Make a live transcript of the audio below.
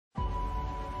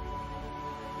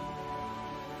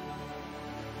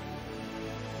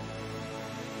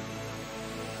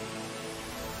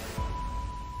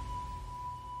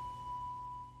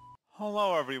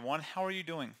Hello everyone, how are you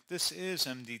doing? This is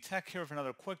MD Tech here with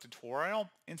another quick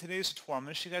tutorial. In today's tutorial, I'm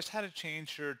going to show you guys how to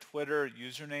change your Twitter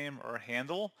username or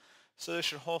handle. So this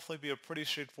should hopefully be a pretty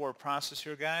straightforward process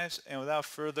here, guys. And without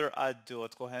further ado,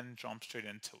 let's go ahead and jump straight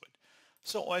into it.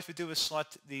 So all you have to do is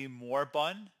select the More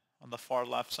button on the far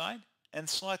left side and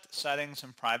select Settings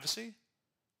and Privacy.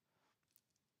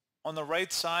 On the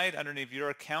right side, underneath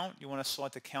your account, you want to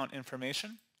select Account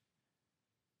Information.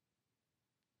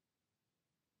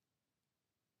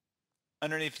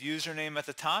 Underneath username at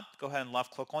the top, go ahead and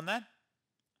left click on that.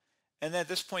 And then at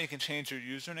this point you can change your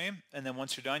username, and then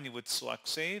once you're done you would select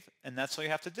save, and that's all you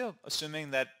have to do,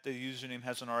 assuming that the username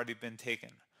hasn't already been taken.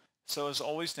 So as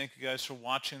always, thank you guys for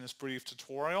watching this brief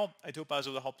tutorial. I do hope I was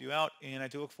able to help you out, and I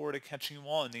do look forward to catching you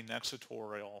all in the next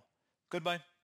tutorial. Goodbye.